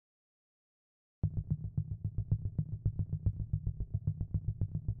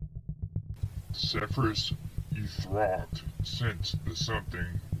Zephyrus Euthrocht sensed that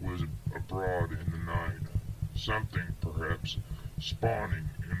something was abroad in the night, something perhaps spawning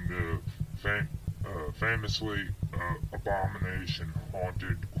in the famously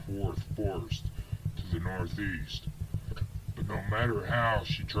abomination-haunted Quarth Forest to the northeast. But no matter how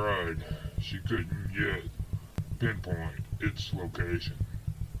she tried, she couldn't yet pinpoint its location.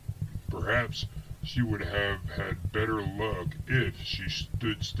 Perhaps she would have had better luck if she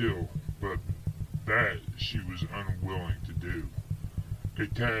stood still, but that she was unwilling to do. A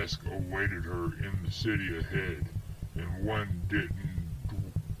task awaited her in the city ahead, and one didn't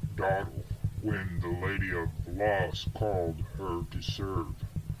dawdle when the Lady of Loss called her to serve.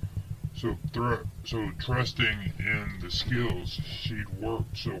 So trusting in the skills she'd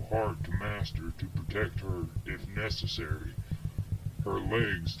worked so hard to master to protect her if necessary, her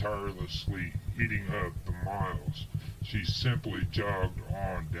legs tirelessly eating up the miles, she simply jogged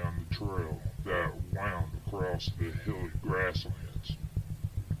on down the trail that wound across the hilly grasslands.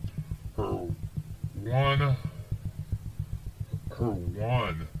 Her one, her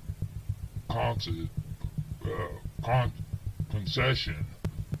one conce- concession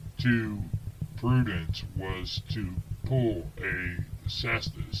to prudence was to pull a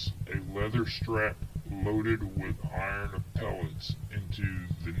cestus, a leather strap loaded with iron pellets, into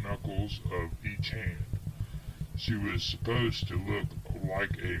the knuckles of each hand. She was supposed to look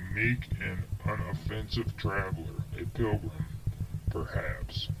like a meek and unoffensive traveler, a pilgrim,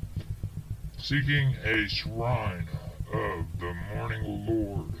 perhaps, seeking a shrine of the morning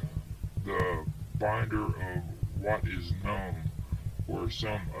Lord, the binder of what is known, or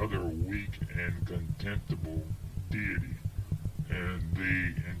some other weak and contemptible deity, and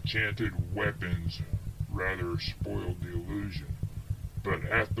the enchanted weapons rather spoiled the illusion. But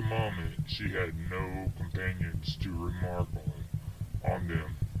at the moment she had no companions to remark on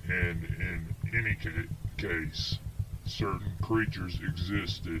them, and in any case, certain creatures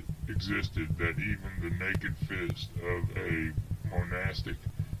existed that even the naked fist of a monastic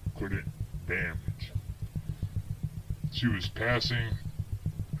couldn't damage. She was passing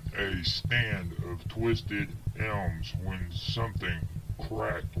a stand of twisted elms when something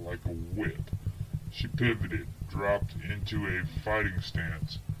cracked like a whip. She pivoted, dropped into a fighting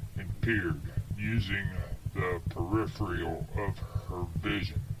stance, and peered, using the peripheral of her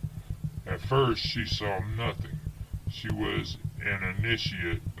vision. At first she saw nothing. She was an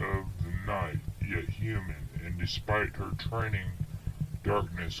initiate of the night, yet human, and despite her training,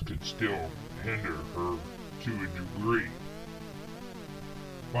 darkness could still hinder her to a degree.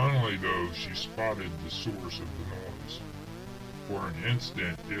 Finally, though, she spotted the source of the noise. For an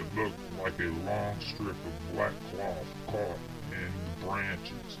instant it looked like a long strip of black cloth caught in the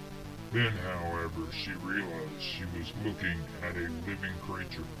branches. Then, however, she realized she was looking at a living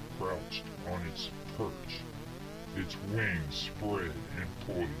creature crouched on its perch, its wings spread and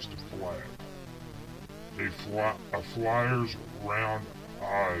poised to flap. A flyer's round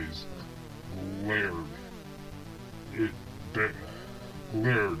eyes glared. It ba-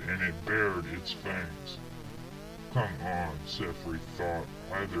 glared and it bared its fangs. Come on, Sefri thought.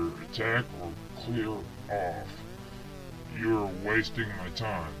 Either attack or clear off. You're wasting my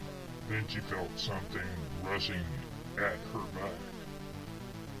time. Then she felt something rushing at her back.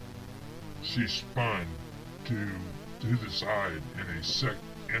 She spun to the side,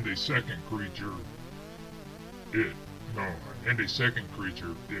 and a second creature it no and a second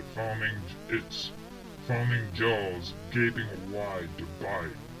creature it foaming its foaming jaws gaping wide to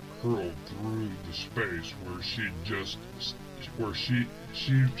bite hurled through the space where she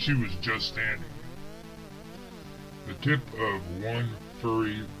was just standing. The tip of one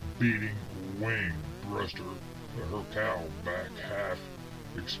furry beating wing brushed her cowl back, half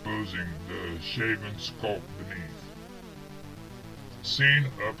exposing the shaven sculpt beneath. Seen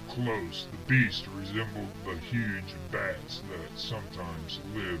up close, the beast resembled the huge bats that sometimes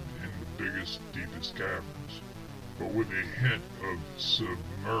lived in the biggest, deepest caverns, but with a hint of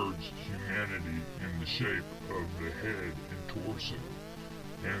submerged humanity in the shape of the head and torso,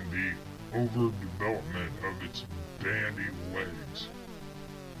 and the overdevelopment of its bandy legs.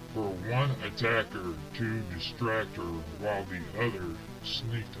 For one attacker to distract her while the other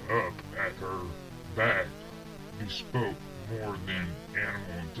sneaked up at her back bespoke more than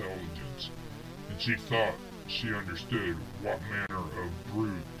animal intelligence, and she thought she understood what manner of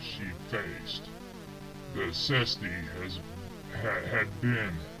brute she faced. The Cesti had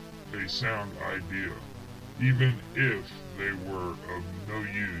been a sound idea, even if they were of no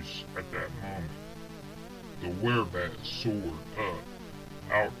use at that moment. The werebat soared up,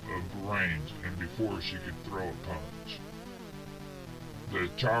 out of range, and before she could throw a punch, the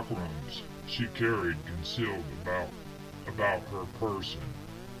chakrams she carried concealed about her person,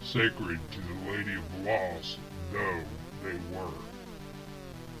 sacred to the Lady of Loss though they were,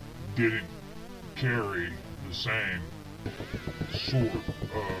 didn't carry the same sort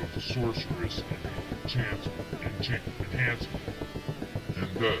of sorceress enhancement, and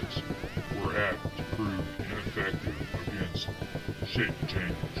thus were apt to prove ineffective against shape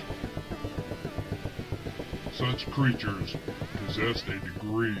change. Such creatures possessed a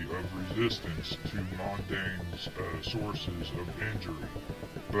degree of resistance to mundane sources of injury,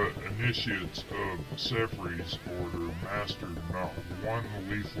 but initiates of Sefri's order mastered not one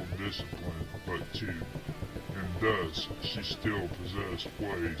lethal discipline but two, and thus she still possessed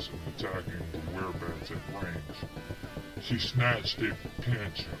ways of attacking the werebats at range. She snatched a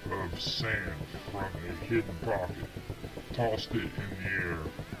pinch of sand from a hidden pocket, tossed it in the air,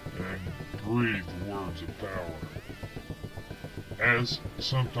 and breathed words of power. As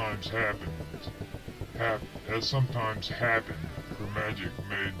sometimes happened, her magic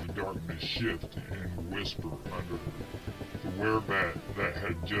made the darkness shift and whisper under her. The werebat that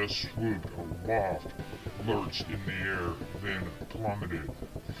had just swooped aloft lurched in the air, then plummeted,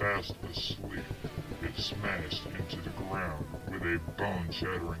 fast asleep. It smashed into the ground with a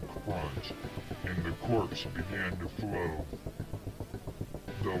bone-shattering crunch, and the corpse began to flow,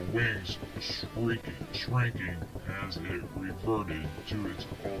 the wings shrinking as it reverted to its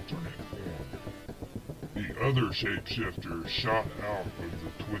alternate form. The other shapeshifter shot out of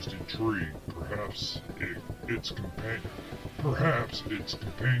the twisted tree. Perhaps its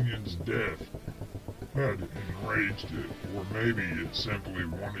companion's death had enraged it, or maybe it simply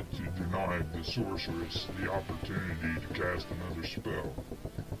wanted to deny the sorceress the opportunity to cast another spell.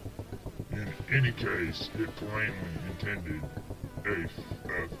 In any case, it plainly intended a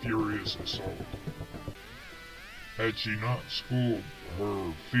furious assault. Had she not schooled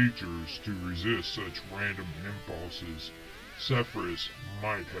her features to resist such random impulses, Sephiroth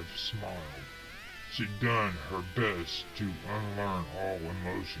might have smiled. She'd done her best to unlearn all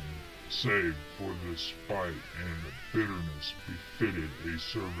emotion, save for the spite and bitterness befitted a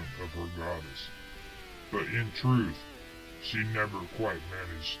servant of her goddess. But in truth, she never quite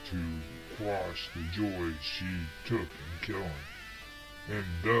managed to quash the joy she took in killing. And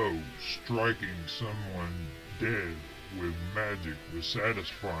though striking someone dead with magic was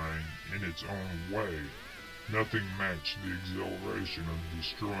satisfying in its own way, nothing matched the exhilaration of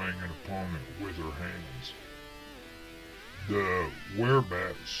destroying an opponent with her hands. The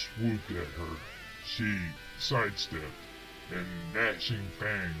werebat swooped at her. She sidestepped, and gnashing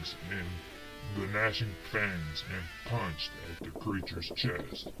fangs and punched at the creature's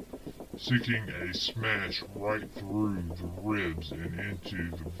chest, seeking a smash right through the ribs and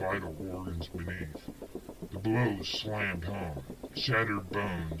into the vital organs beneath. The blows slammed home, shattered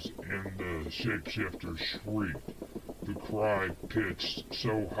bones, and the shapeshifter shrieked. The cry pitched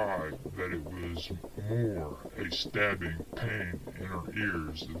so high that it was more a stabbing pain in her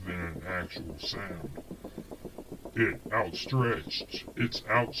ears than an actual sound. Its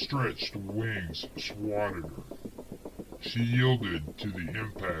outstretched wings swatted her. She yielded to the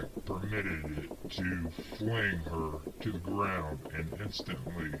impact, permitted it to fling her to the ground, and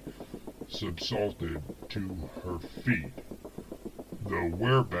instantly subsulted to her feet. The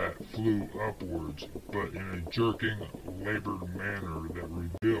werebat flew upwards, but in a jerking, labored manner that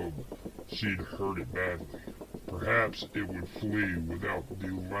revealed she'd hurt it badly. Perhaps it would flee without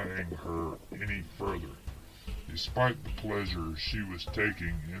delaying her any further. Despite the pleasure she was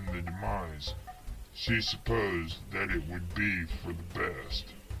taking in the demise, she supposed that it would be for the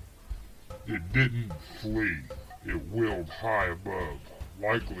best. It didn't flee. It wheeled high above,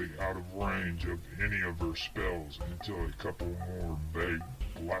 likely out of range of any of her spells, until a couple more vague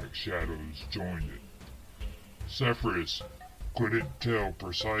black shadows joined it. Sephiroth couldn't tell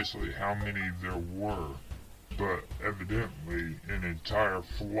precisely how many there were, but evidently an entire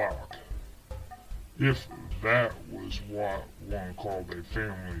flock. If that was what one called a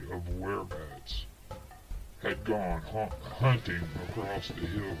family of werebats, had gone hunting across the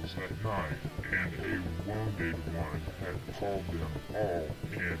hills that night, and a wounded one had called them all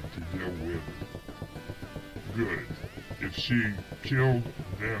in to deal with it. Good. If she killed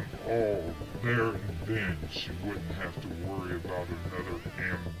them all there and then, she wouldn't have to worry about another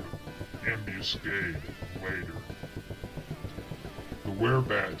ambuscade later. The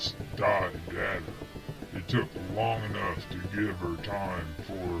werebats dived at her. It took long enough to give her time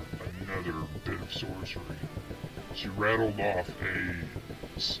for another bit of sorcery. She rattled off a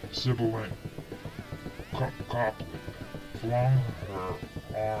sibilant couplet, flung her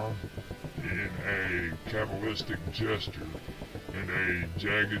arm in a cabalistic gesture, and a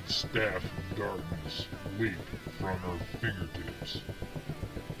jagged staff darkness leap from her fingertips.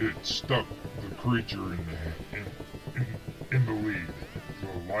 It stuck the creature in the lead. The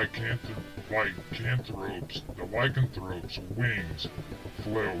lycanthrope's wings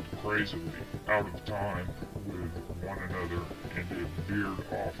flailed crazily out of time with one another, and it veered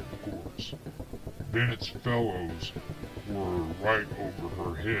off the course. Then its fellows were right over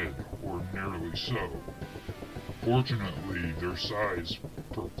her head, or nearly so. Fortunately, their size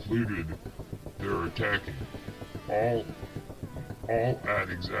precluded their attacking, all at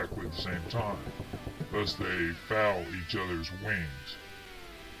exactly the same time, lest they foul each other's wings.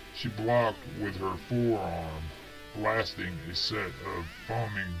 She blocked with her forearm, blasting a set of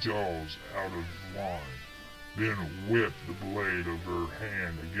foaming jaws out of line, then whipped the blade of her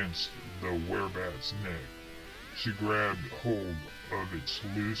hand against the werebat's neck. She grabbed hold of its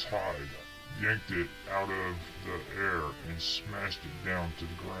loose hide, yanked it out of the air, and smashed it down to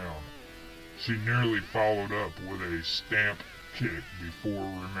the ground. She nearly followed up with a stamp kick before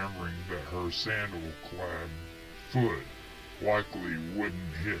remembering that her sandal-clad foot likely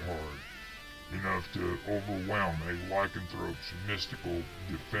wouldn't hit hard enough to overwhelm a lycanthrope's mystical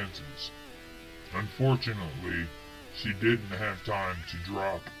defenses. Unfortunately, she didn't have time to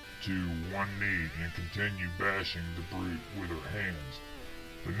drop to one knee and continue bashing the brute with her hands.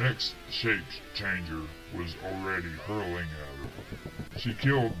 The next shape changer was already hurling at her. She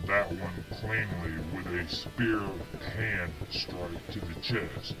killed that one cleanly with a spear hand strike to the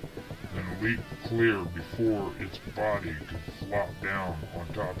chest, then leaped clear before its body could flop down on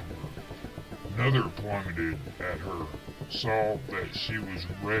top of her. Another plummeted at her, saw that she was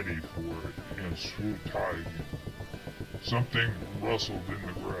ready for it, and swooped high again. Something rustled in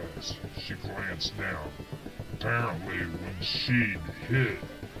the grass. She glanced down. Apparently, when she'd hit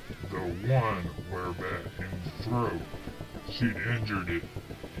the one werebat in the throat, she'd injured it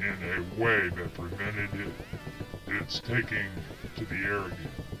in a way that prevented its taking to the air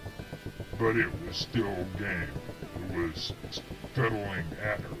again. But it was still game. It was scuttling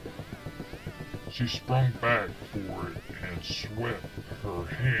at her. She sprung back for it and swept her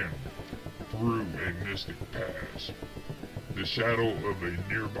hand through a mystic pass. The shadow of a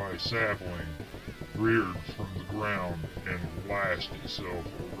nearby sapling reared from the ground and lashed itself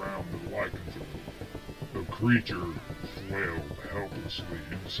around the lycanthrope. The creature flailed helplessly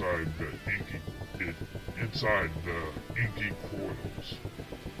inside the inky coils.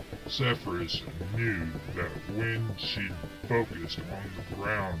 Zephyrus knew that when she'd focused on the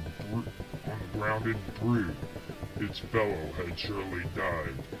grounded brood, its fellow had surely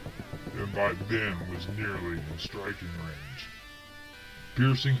died, and by then was nearly in striking range.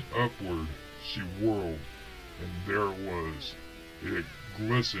 Piercing upward, she whirled, and there it was. It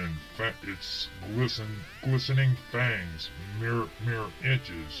glistened, its glistening fangs mere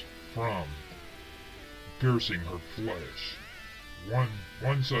inches from piercing her flesh.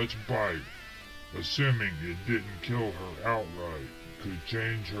 One such bite, assuming it didn't kill her outright, could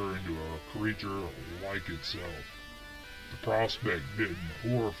change her into a creature like itself. The prospect didn't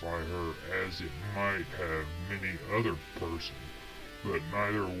horrify her as it might have many other person, but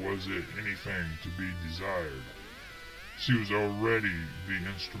neither was it anything to be desired. She was already the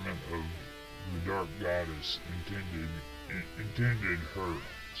instrument of the dark goddess intended her.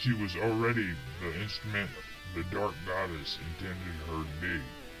 She was already the instrument the dark goddess intended her to be.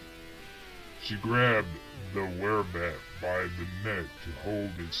 She grabbed the werebat by the neck to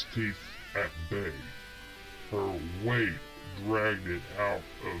hold its teeth at bay. Her weight dragged it out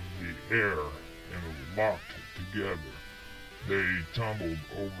of the air and locked together. They tumbled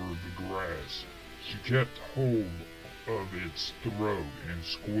over the grass. She kept hold of its throat and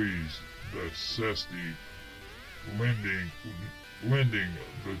squeezed the cesty, lending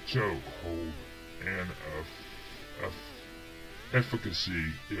the choke hold and efficacy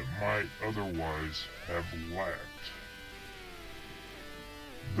it might otherwise have lacked.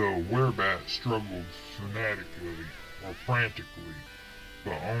 The werebat struggled frantically,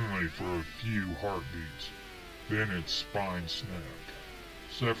 but only for a few heartbeats. Then its spine snapped.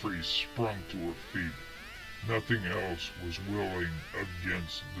 Zephyrus sprung to her feet. Nothing else was willing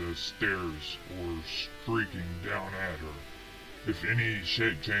against the stairs or streaking down at her. If any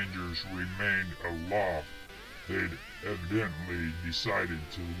shape-changers remained aloft, they'd evidently decided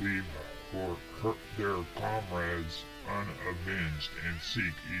to leave their comrades unavenged and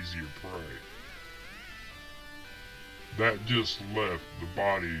seek easier prey. That just left the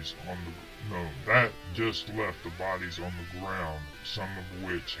bodies on the ground, some of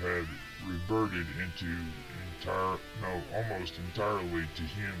which had reverted into almost entirely to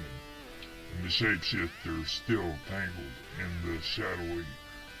human, and the shapeshifter still tangled in the shadowy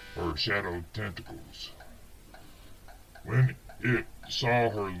or shadowed tentacles. When it saw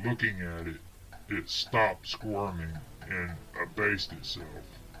her looking at it, it stopped squirming and abased itself.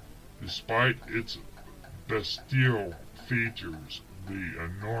 Despite its bestial features, the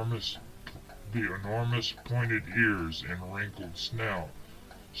enormous pointed ears and wrinkled snout,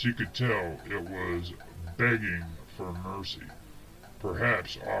 she could tell it was begging for mercy,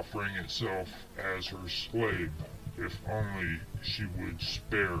 perhaps offering itself as her slave if only she would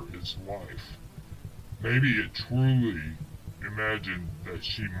spare its life. Maybe it truly imagined that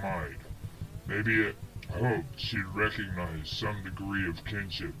she might. Maybe it hoped she'd recognize some degree of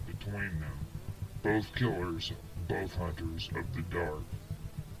kinship between them. Both killers, both hunters of the dark.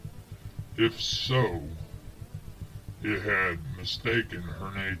 If so, it had mistaken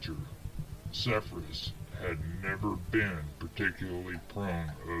her nature. Zephyrus had never been particularly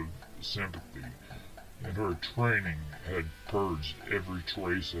prone of sympathy, and her training had purged every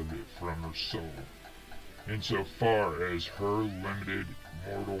trace of it from her soul. Insofar as her limited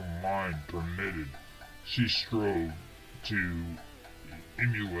mortal mind permitted, she strove to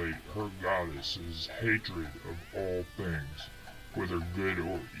emulate her goddess's hatred of all things, whether good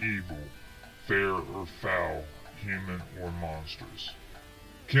or evil, fair or foul, human or monstrous.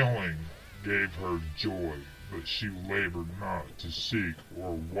 Killing gave her joy, but she labored not to seek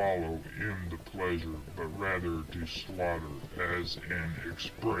or wallow in the pleasure, but rather to slaughter as an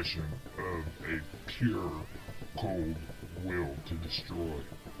expression of a pure, cold will to destroy.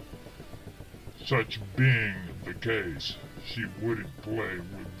 Such being the case, she wouldn't play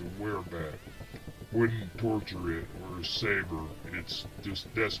with the werebat, wouldn't torture it or savor its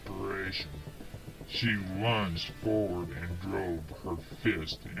desperation. She lunged forward and drove her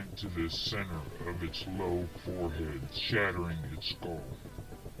fist into the center of its low forehead, shattering its skull.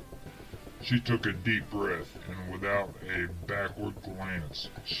 She took a deep breath, and without a backward glance,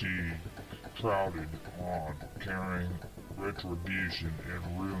 she crowded on, carrying retribution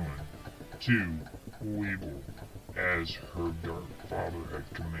and ruin to Weeble, as her dark father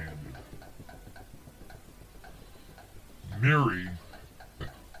had commanded. Mary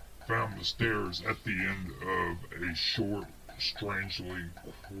found the stairs at the end of a short, strangely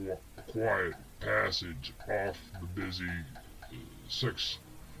quiet passage off the busy Six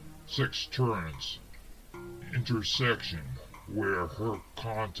Turrets intersection where her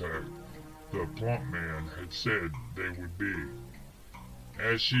contact, the plump man, had said they would be.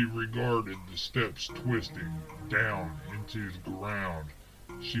 As she regarded the steps twisting down into the ground,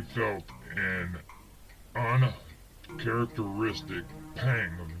 she felt an uncharacteristic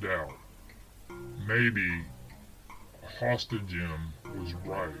pang of doubt. Maybe Hostigem was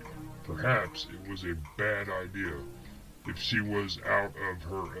right. Perhaps it was a bad idea. If she was out of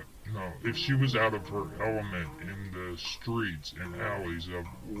her element in the streets and alleys of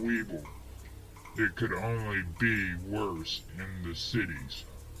Weeble, it could only be worse in the city's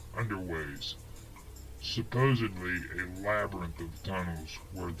underways, supposedly a labyrinth of tunnels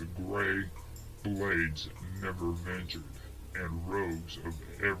where the gray blades never ventured, and rogues of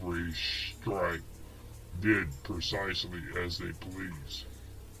every stripe did precisely as they pleased.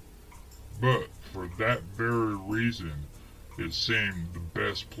 But for that very reason, it seemed the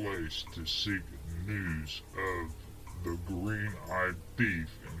best place to seek news of the green-eyed thief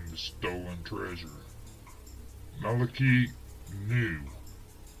and the stolen treasure. Malachi knew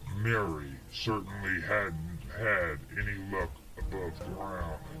Mary certainly hadn't had any luck above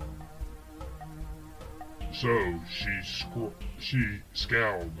ground. So she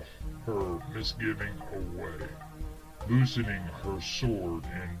scowled her misgiving away, loosening her sword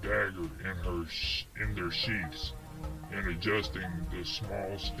and dagger in their sheaths, and adjusting the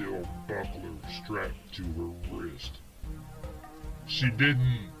small steel buckler strapped to her wrist. She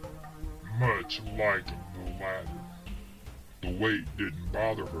didn't much like the latter. The weight didn't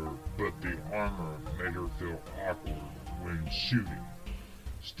bother her, but the armor made her feel awkward when shooting.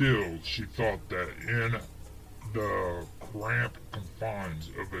 Still, she thought that in the cramped confines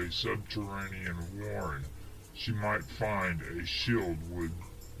of a subterranean warren, she might find a shield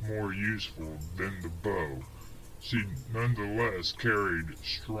more useful than the bow she nonetheless carried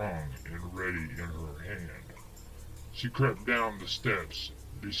strong and ready in her hand. She crept down the steps,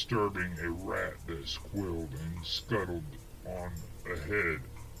 disturbing a rat that squealed and scuttled on ahead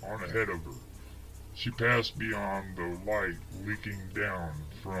of her. She passed beyond the light leaking down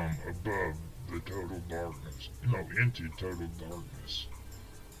from above into total darkness.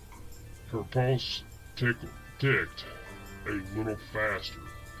 Her pulse ticked a little faster.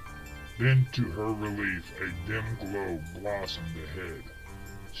 Then, to her relief, a dim glow blossomed ahead.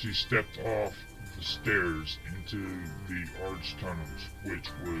 She stepped off stairs into the arched tunnels, which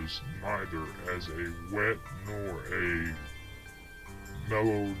was neither as a wet nor a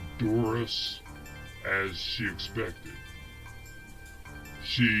malodorous as she expected.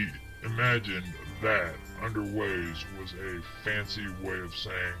 She imagined that underways was a fancy way of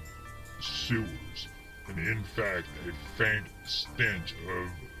saying sewers, and in fact a faint stench of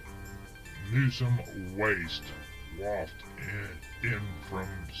Newsome waste wafted in from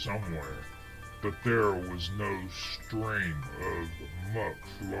somewhere, but there was no stream of muck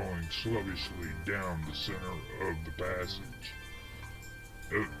flowing sluggishly down the center of the passage.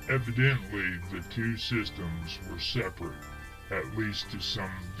 Evidently, the two systems were separate, at least to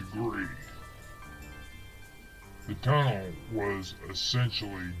some degree. The tunnel was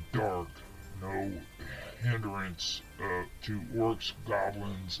essentially dark, no hindrance to orcs,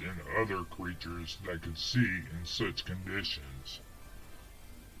 goblins, and other creatures that could see in such conditions.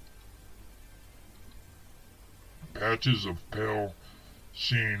 Patches of pale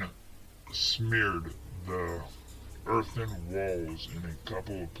sheen smeared the earthen walls in a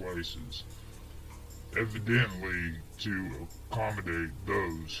couple of places, evidently to accommodate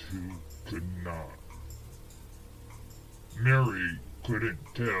those who could not. Mary couldn't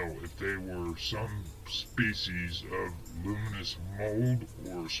tell if they were some species of luminous mold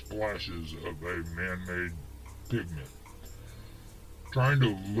or splashes of a man-made pigment. Trying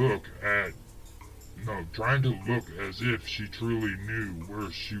to look as if she truly knew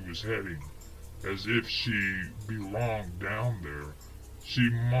where she was heading, as if she belonged down there, she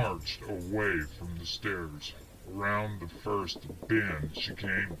marched away from the stairs. Around the first bend she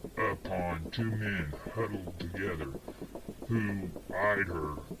came upon two men huddled together, who eyed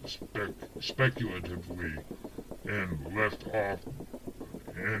her speculatively and left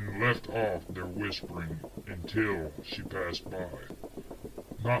off their whispering until she passed by.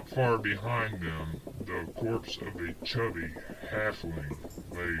 Not far behind them, the corpse of a chubby halfling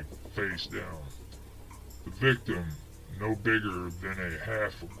lay face down. The victim, no bigger than a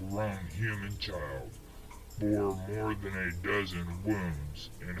half-grown human child, bore more than a dozen wounds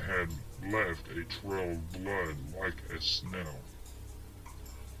and had left a trail of blood like a snail.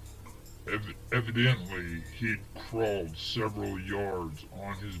 Evidently, he'd crawled several yards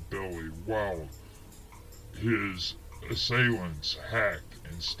on his belly while his assailants hacked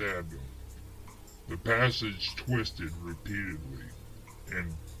and stabbed him. The passage twisted repeatedly,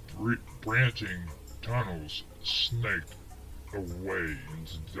 and branching tunnels snaked away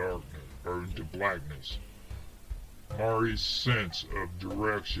into blackness. Mari's sense of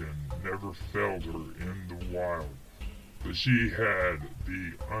direction never failed her in the wild, but she had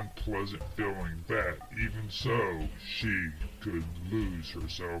the unpleasant feeling that, even so, she could lose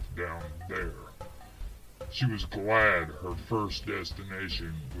herself down there. She was glad her first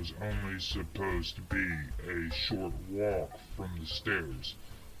destination was only supposed to be a short walk from the stairs.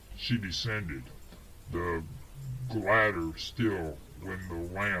 She descended, the gladder still when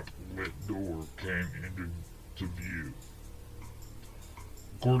the lamp-lit door came into view.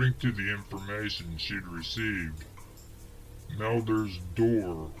 According to the information she'd received, Melder's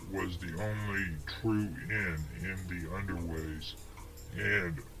door was the only true inn in the underways,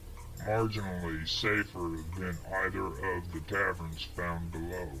 and marginally safer than either of the taverns found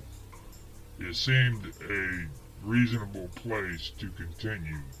below. It seemed a reasonable place to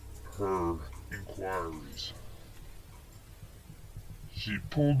continue her inquiries. She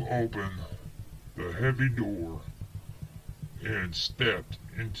pulled open the heavy door and stepped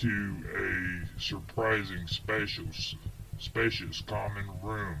into a surprising spacious common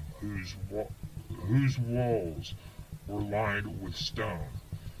room whose walls were lined with stone.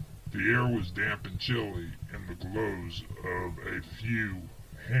 The air was damp and chilly in the glows of a few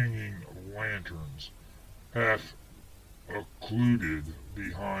hanging lanterns, half occluded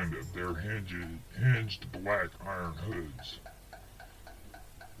behind their hinged black iron hoods.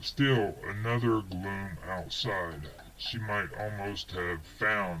 Still another gloom outside. She might almost have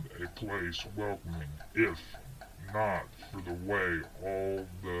found a place welcoming, if not for the way all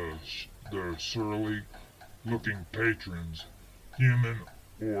the surly-looking patrons, human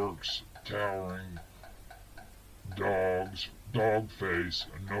orcs, towering dogs, dog-faced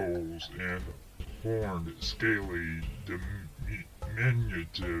gnolls, and horned, scaly,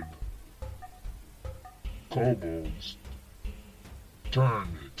 diminutive kobolds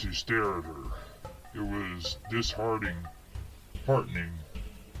turned to stare at her. It was disheartening, an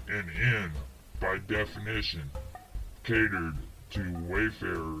inn, by definition, catered to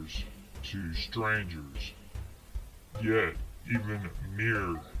wayfarers, to strangers. Yet, even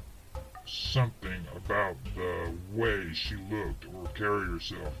mere Something about the way she looked or carried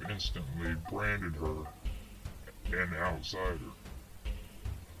herself instantly branded her an outsider.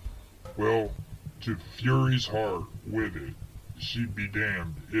 Well, to Fury's heart with it, she'd be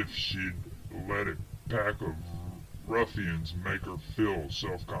damned if she'd let a pack of ruffians make her feel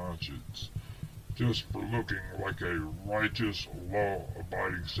self-conscious just for looking like a righteous,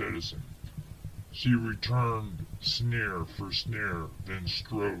 law-abiding citizen. She returned sneer for sneer, then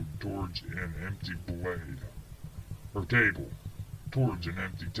strode towards an empty blade. Her table, towards an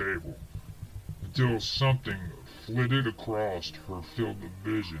empty table, until something flitted across her field of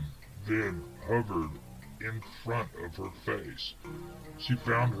vision, then hovered in front of her face. She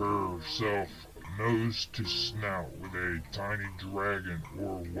found herself nose to snout with a tiny dragon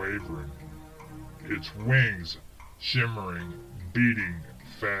or wavering, its wings shimmering, beating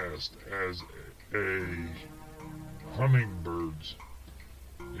fast as a hummingbird's,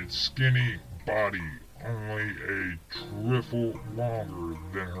 its skinny body only a trifle longer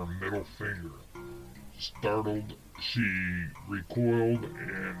than her middle finger. Startled, she recoiled,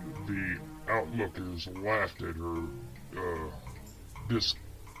 and the outlookers laughed at her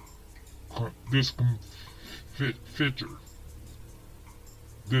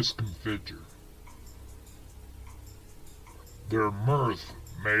discomfiture. Their mirth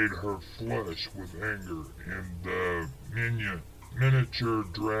made her flush with anger, and the miniature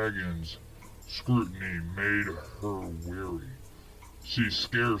dragon's scrutiny made her weary. She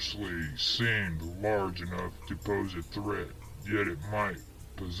scarcely seemed large enough to pose a threat, yet it might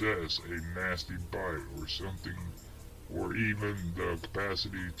possess a nasty bite or something, or even the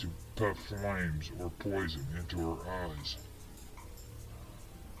capacity to puff flames or poison into her eyes.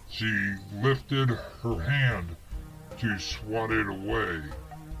 She lifted her hand to swat it away,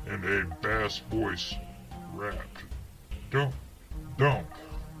 and a bass voice rapped, "Don't, don't."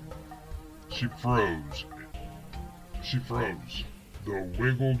 She froze. The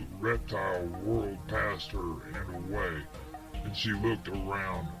wiggled reptile whirled past her and away, and she looked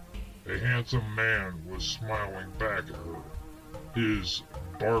around. A handsome man was smiling back at her. His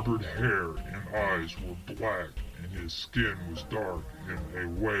barbered hair and eyes were black, and his skin was dark in a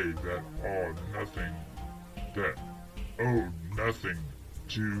way that owed nothing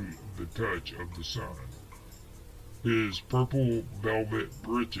to the touch of the sun. His purple velvet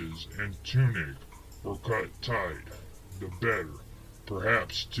breeches and tunic were cut tight, the better,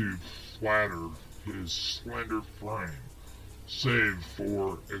 perhaps, to flatter his slender frame, save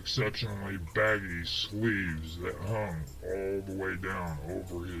for exceptionally baggy sleeves that hung all the way down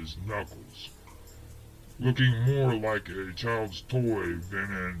over his knuckles, looking more like a child's toy than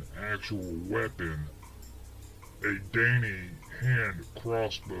an actual weapon. A dainty hand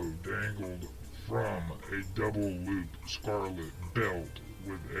crossbow dangled from a double-looped scarlet belt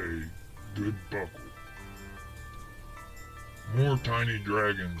with a good buckle. More tiny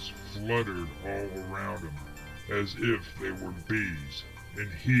dragons fluttered all around him, as if they were bees,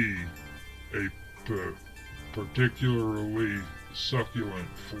 and he, a particularly succulent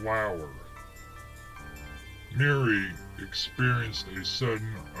flower. Mary experienced a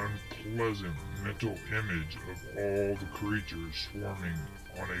sudden unpleasant mental image of all the creatures swarming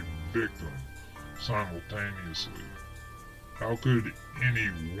on a victim simultaneously. How could any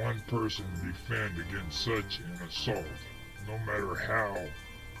one person defend against such an assault, no matter how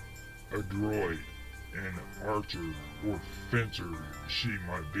adroit an archer or fencer she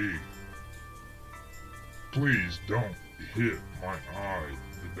might be? "Please don't hit my eye,"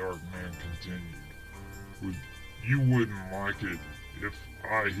 the dark man continued. "You wouldn't like it if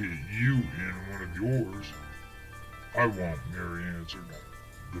I hit you in one of yours." "I won't," Mary answered.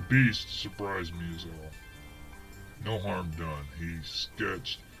 The beast surprised me as all. No harm done. He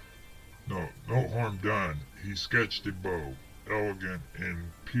sketched a bow, elegant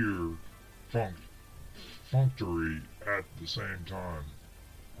and pure functory at the same time.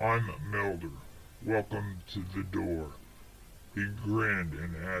 "I'm Melder. Welcome to the door." He grinned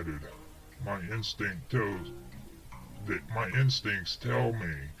and added, My instincts tell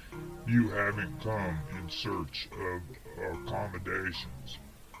me you haven't come in search of accommodations."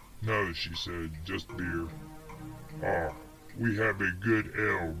 "No," she said, "just beer." "Ah, we have a good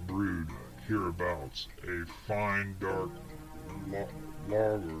ale brewed hereabouts, a fine dark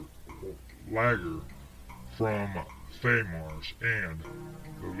lager from Faymarsh, and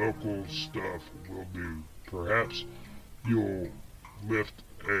the local stuff will do. Perhaps you'll lift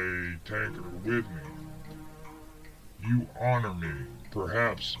a tanker with me." "You honor me.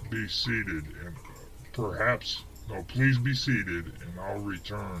 Perhaps be seated, and please be seated, and I'll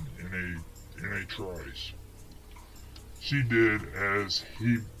return in a trice." She did as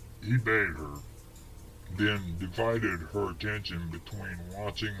he He bade her, then divided her attention between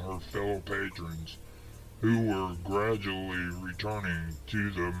watching her fellow patrons, who were gradually returning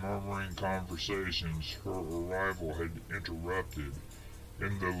to the murmuring conversations her arrival had interrupted,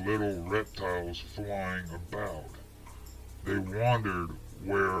 and the little reptiles flying about. They wandered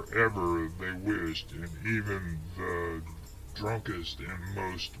wherever they wished, and even the drunkest and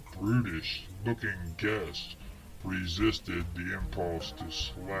most brutish-looking guests resisted the impulse to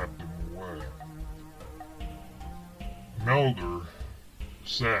slap them away. Melder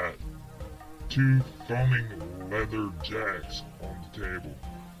sat, two foaming leather jacks on the table,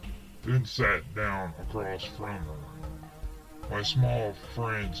 then sat down across from her. "My small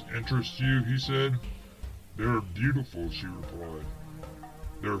friends interest you?" he said. "They're beautiful," she replied.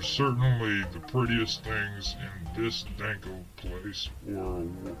 "They're certainly the prettiest things in this Danko place, or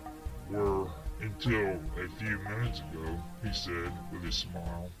were until a few minutes ago," he said with a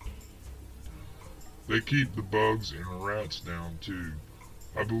smile. "They keep the bugs and rats down too.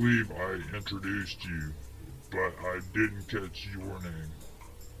 I believe I introduced you, but I didn't catch your name.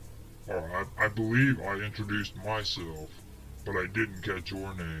 Or I believe I introduced myself, but I didn't catch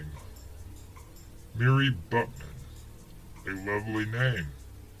your name." "Mary Buckman. A lovely name.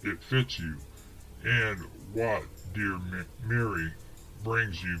 It fits you. And what, dear Mary,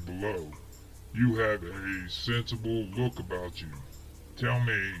 brings you below? You have a sensible look about you. Tell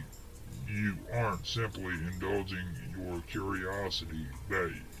me you aren't simply indulging your curiosity,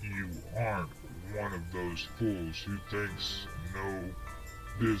 that you aren't one of those fools who thinks no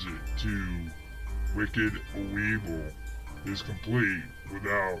visit to wicked Weevil is complete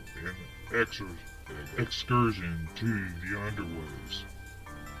without an excursion to the underways."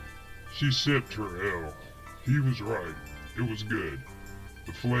 She sipped her ale. He was right. It was good.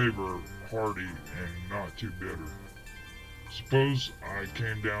 The flavor hearty and not too bitter. "Suppose I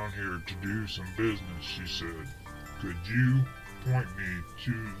came down here to do some business," she said. "Could you point me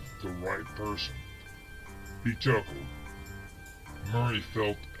to the right person?" He chuckled. Murray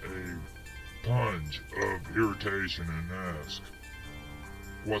felt a plunge of irritation and asked,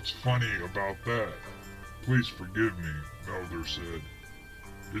 "What's funny about that?" "Please forgive me," Melder said.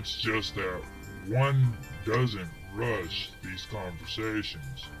 "It's just that one doesn't rush these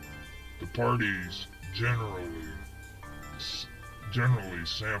conversations. The parties generally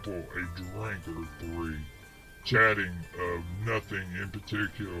sample a drink or three, chatting of nothing in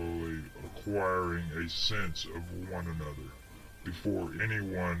particularly, acquiring a sense of one another, before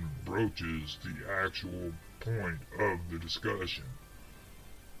anyone broaches the actual point of the discussion.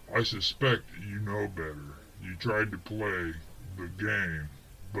 I suspect you know better. You tried to play the game,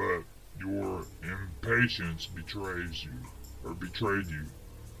 but your impatience betrayed you."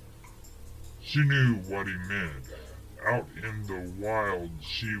 She knew what he meant. Out in the wild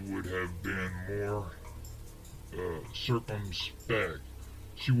she would have been more circumspect.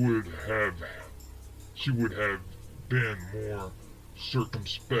 She would have been more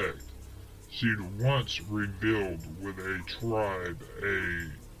circumspect. She'd once reveled with a tribe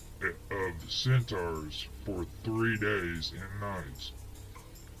of centaurs for 3 days and nights.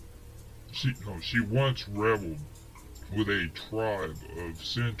 She once reveled with a tribe of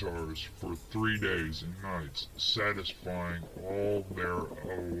centaurs for 3 days and nights, satisfying all their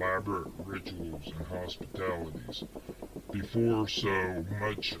elaborate rituals and hospitalities, before so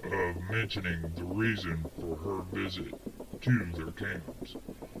much of mentioning the reason for her visit to their camps.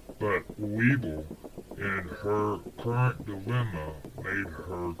 But Weevil and her current dilemma made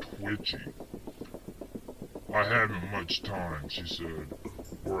her twitchy. "I haven't much time," she said,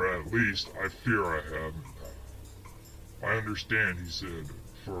 "or at least I fear I haven't." "I understand," he said.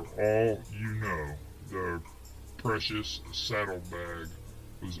 "For all you know, the precious saddlebag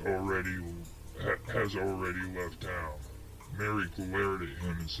has already left town." Mary glared at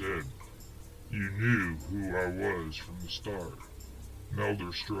him and said, "You knew who I was from the start."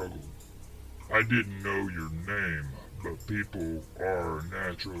 Melder struggled. "I didn't know your name, but people are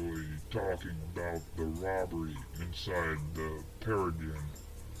naturally talking about the robbery inside the Paradigm,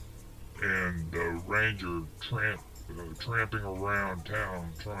 and the ranger tramping around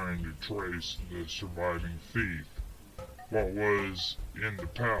town trying to trace the surviving thief. What was in the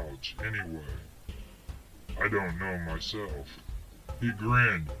pouch, anyway? I don't know myself." He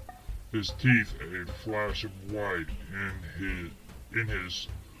grinned, his teeth a flash of white in his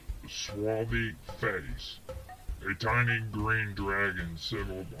swarthy face. A tiny green dragon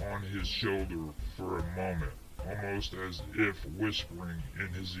settled on his shoulder for a moment, almost as if whispering in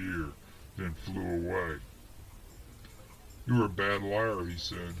his ear, then flew away. "You're a bad liar," he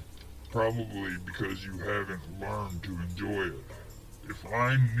said. "Probably because you haven't learned to enjoy it." If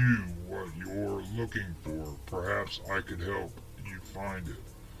I knew what you're looking for, perhaps I could help you find it.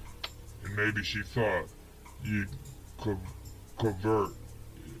 And maybe she thought you'd co- covert,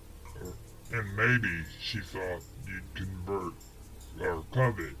 and maybe she thought you'd convert or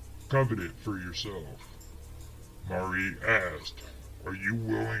covet it for yourself. Marie asked, "Are you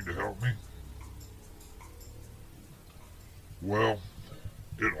willing to help me?" "Well,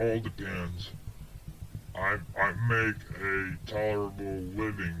 it all depends. I make a tolerable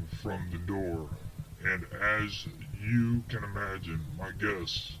living from the door, and as you can imagine, my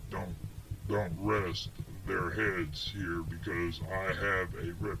guests don't rest their heads here because I have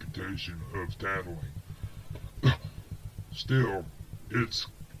a reputation of tattling. Still, it's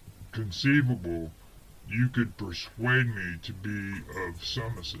conceivable you could persuade me to be of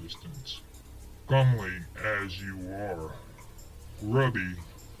some assistance. Comely as you are, grubby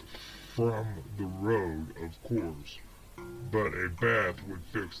from the road, of course, but a bath would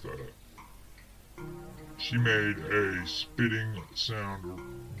fix that." She made a spitting sound,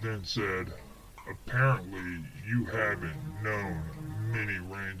 then said, "Apparently you haven't known many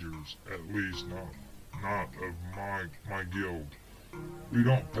rangers, at least not of my guild. We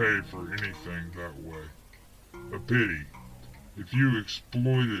don't pay for anything that way. A pity. If you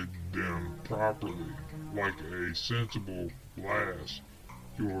exploited them properly, like a sensible lass,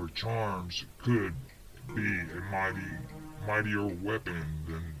 your charms could be a mightier weapon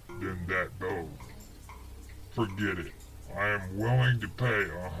than that bow. Forget it. I am willing to pay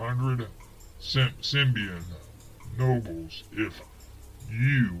 100 Symbian nobles if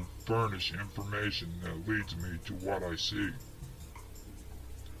you furnish information that leads me to what I seek.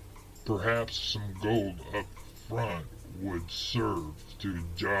 Perhaps some gold up front would serve to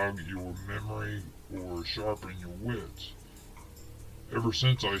jog your memory or sharpen your wits." "Ever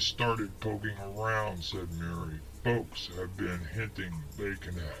since I started poking around," said Mary, "folks have been hinting they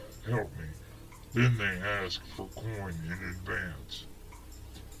can help me. Then they ask for coin in advance.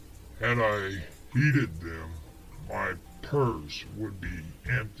 Had I heeded them, my purse would be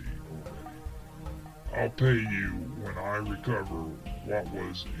empty already. I'll pay you when I recover what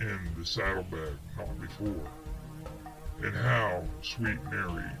was in the saddlebag, not before. And how, sweet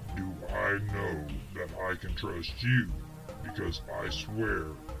Mary, do I know that I can trust you? Because I swear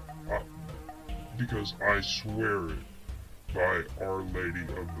it by Our Lady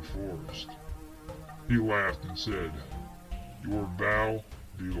of the Forest." He laughed and said, "Your vow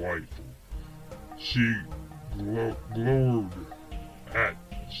delightful." She glowered at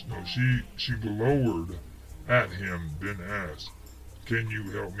she glowered at him, then asked, "Can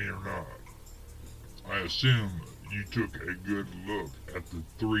you help me or not? I assume you took a good look at the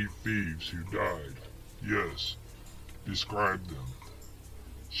 3 thieves who died." "Yes." "Describe them."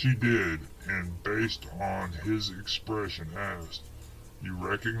 She did, and based on his expression asked, "You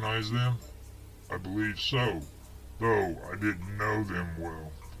recognize them?" "I believe so, though I didn't know them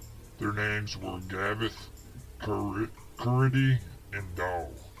well. Their names were Gavith, Curity, and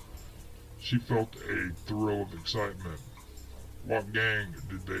Dahl." She felt a thrill of excitement. "What gang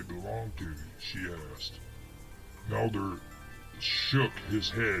did they belong to?" she asked. Melder shook his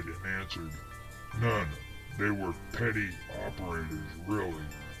head and answered, "None. They were petty operators, really,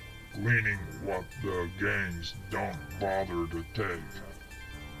 gleaning what the gangs don't bother to take.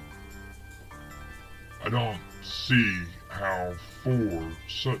 I don't see how 4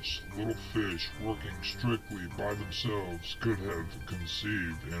 such little fish working strictly by themselves could have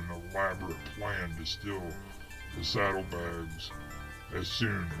conceived an elaborate plan to steal the saddlebags as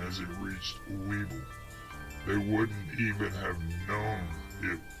soon as it reached Weevil. They wouldn't even have known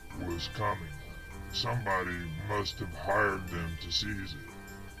it was coming. Somebody must have hired them to seize it."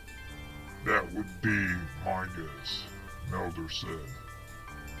 "That would be my guess," Melder said.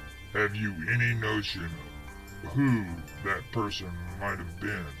 "Have you any notion who that person might have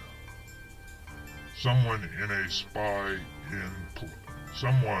been?" Someone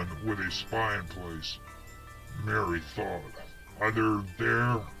with a spy in place," Mary thought, "either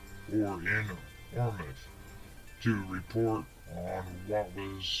there or in Ormouth, to report on what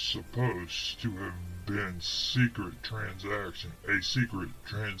was supposed to have been a secret transaction.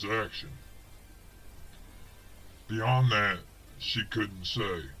 Beyond that, she couldn't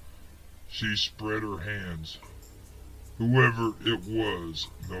say. She spread her hands. "Whoever it was,"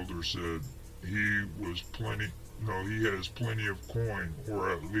 Melder said, he has plenty of coin, or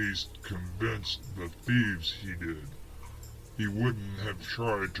at least convinced the thieves he did. He wouldn't have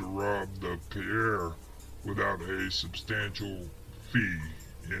tried to rob the Pierre without a substantial fee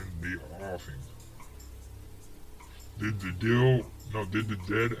in the offing." Did the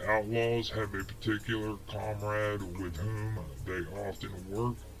dead outlaws have a particular comrade with whom they often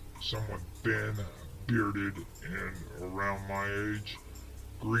worked? Someone thin, bearded, and around my age,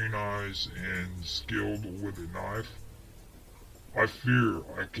 green eyes, and skilled with a knife? I fear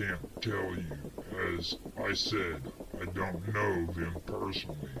I can't tell you. As I said, I don't know them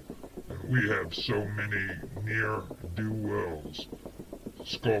personally, and we have so many ne'er-do-wells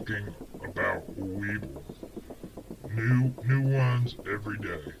skulking about Weeble. New ones every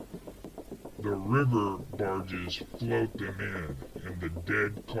day. The river barges float them in, and the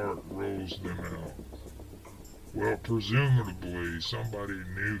dead cart rolls them out. Well, presumably somebody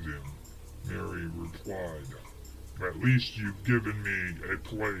knew them, Mary replied. At least you've given me a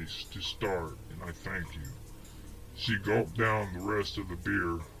place to start, and I thank you. She gulped down the rest of the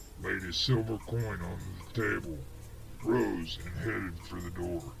beer, laid a silver coin on the table, rose, and headed for the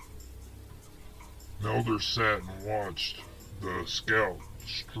door. Melder sat and watched the scout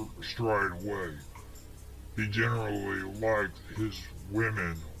stride away. He generally liked his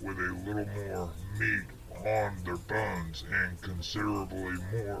women with a little more meat on their bones and considerably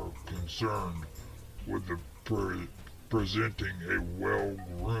more concerned with the presenting a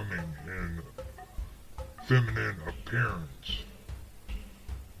well-grooming and feminine appearance.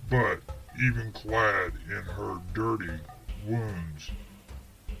 But even clad in her dirty wounds,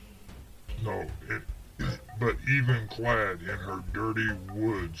 no, it, but even clad in her dirty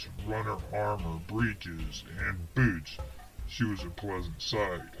woods runner armor, breeches, and boots, she was a pleasant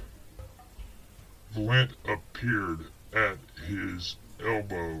sight. Valent appeared at his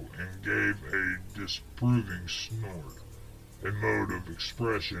elbow and gave a disapproving snort, a mode of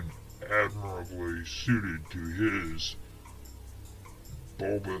expression admirably suited to his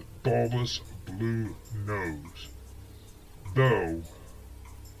bulbous blue nose, though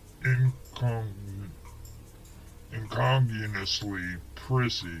incongruously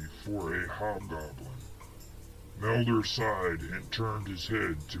prissy for a hobgoblin. Melder sighed and turned his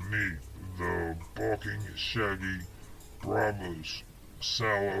head to meet the bulking, shaggy Bravos's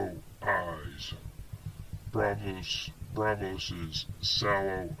sallow eyes.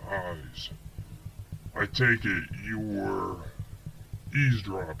 I take it you were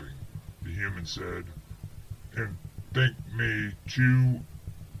eavesdropping, the human said, and think me too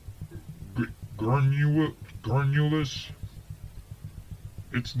garrulous?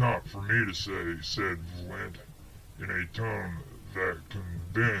 It's not for me to say, said Valent, in a tone that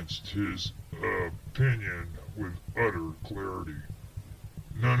convinced his opinion with utter clarity.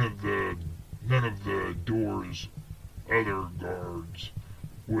 None of the door's other guards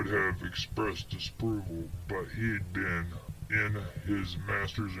would have expressed disapproval, but he'd been in his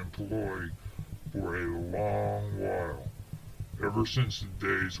master's employ for a long while, ever since the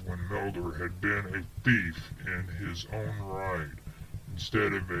days when Melder had been a thief in his own right,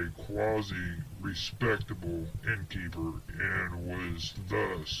 instead of a quasi-respectable innkeeper, and was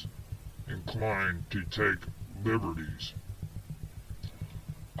thus inclined to take liberties.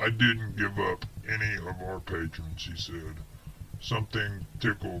 I didn't give up any of our patrons, he said. Something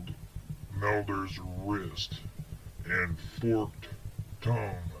tickled Melder's wrist, and forked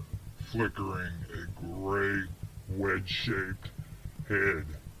tongue flickering a gray wedge-shaped head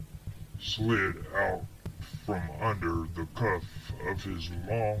slid out from under the cuff of his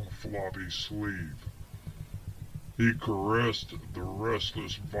long floppy sleeve. He caressed the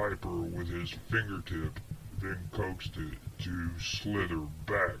restless viper with his fingertip, then coaxed it to slither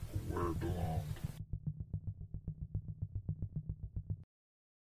back where it belonged.